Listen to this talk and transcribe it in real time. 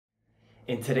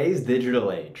In today's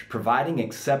digital age, providing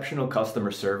exceptional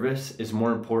customer service is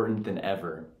more important than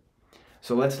ever.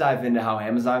 So let's dive into how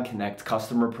Amazon Connect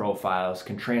customer profiles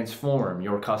can transform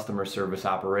your customer service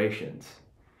operations.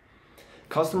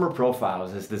 Customer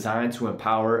Profiles is designed to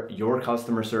empower your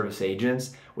customer service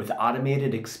agents with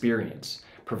automated experience,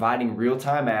 providing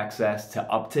real-time access to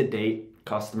up-to-date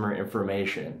customer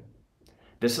information.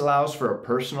 This allows for a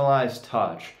personalized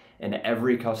touch in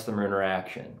every customer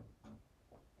interaction.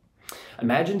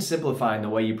 Imagine simplifying the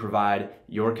way you provide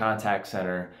your contact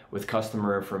center with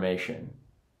customer information.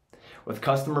 With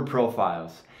Customer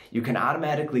Profiles, you can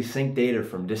automatically sync data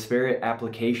from disparate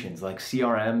applications like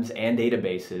CRMs and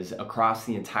databases across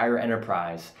the entire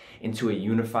enterprise into a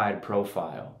unified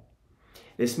profile.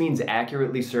 This means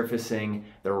accurately surfacing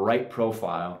the right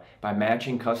profile by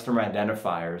matching customer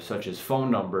identifiers such as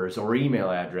phone numbers or email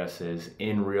addresses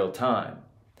in real time.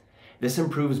 This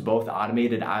improves both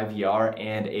automated IVR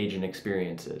and agent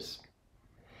experiences.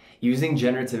 Using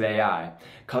generative AI,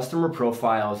 Customer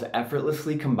Profiles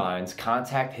effortlessly combines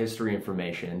contact history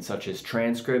information such as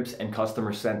transcripts and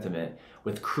customer sentiment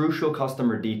with crucial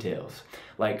customer details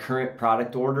like current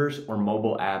product orders or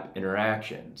mobile app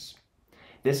interactions.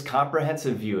 This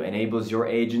comprehensive view enables your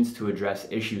agents to address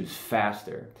issues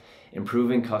faster,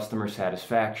 improving customer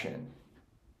satisfaction.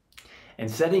 And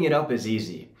setting it up is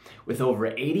easy. With over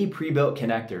 80 pre-built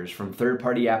connectors from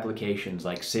third-party applications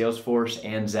like Salesforce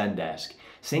and Zendesk,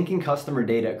 syncing customer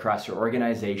data across your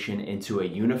organization into a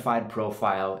unified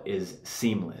profile is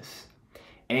seamless.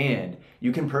 And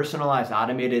you can personalize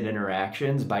automated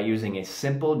interactions by using a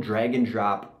simple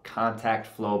drag-and-drop contact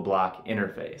flow block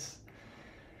interface.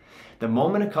 The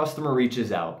moment a customer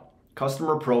reaches out,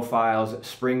 Customer Profiles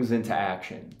springs into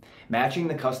action, matching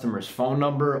the customer's phone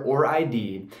number or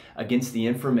ID against the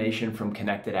information from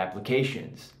connected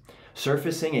applications,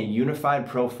 surfacing a unified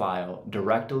profile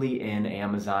directly in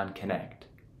Amazon Connect.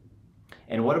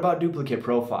 And what about duplicate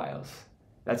profiles?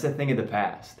 That's a thing of the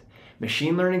past.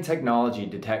 Machine learning technology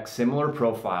detects similar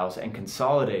profiles and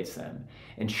consolidates them,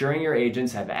 ensuring your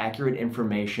agents have accurate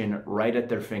information right at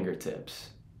their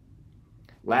fingertips.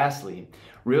 Lastly,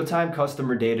 real-time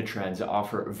customer data trends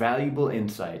offer valuable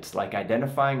insights like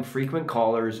identifying frequent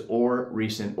callers or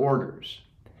recent orders.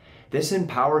 This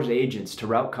empowers agents to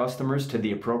route customers to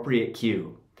the appropriate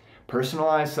queue,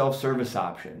 personalize self-service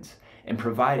options, and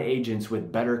provide agents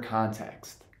with better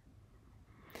context.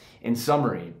 In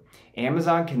summary,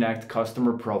 Amazon Connect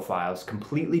Customer Profiles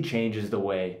completely changes the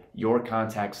way your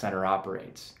contact center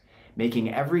operates,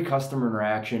 making every customer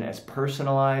interaction as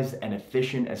personalized and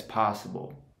efficient as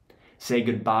possible. Say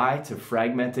goodbye to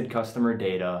fragmented customer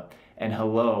data and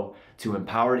hello to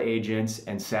empowered agents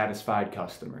and satisfied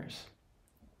customers.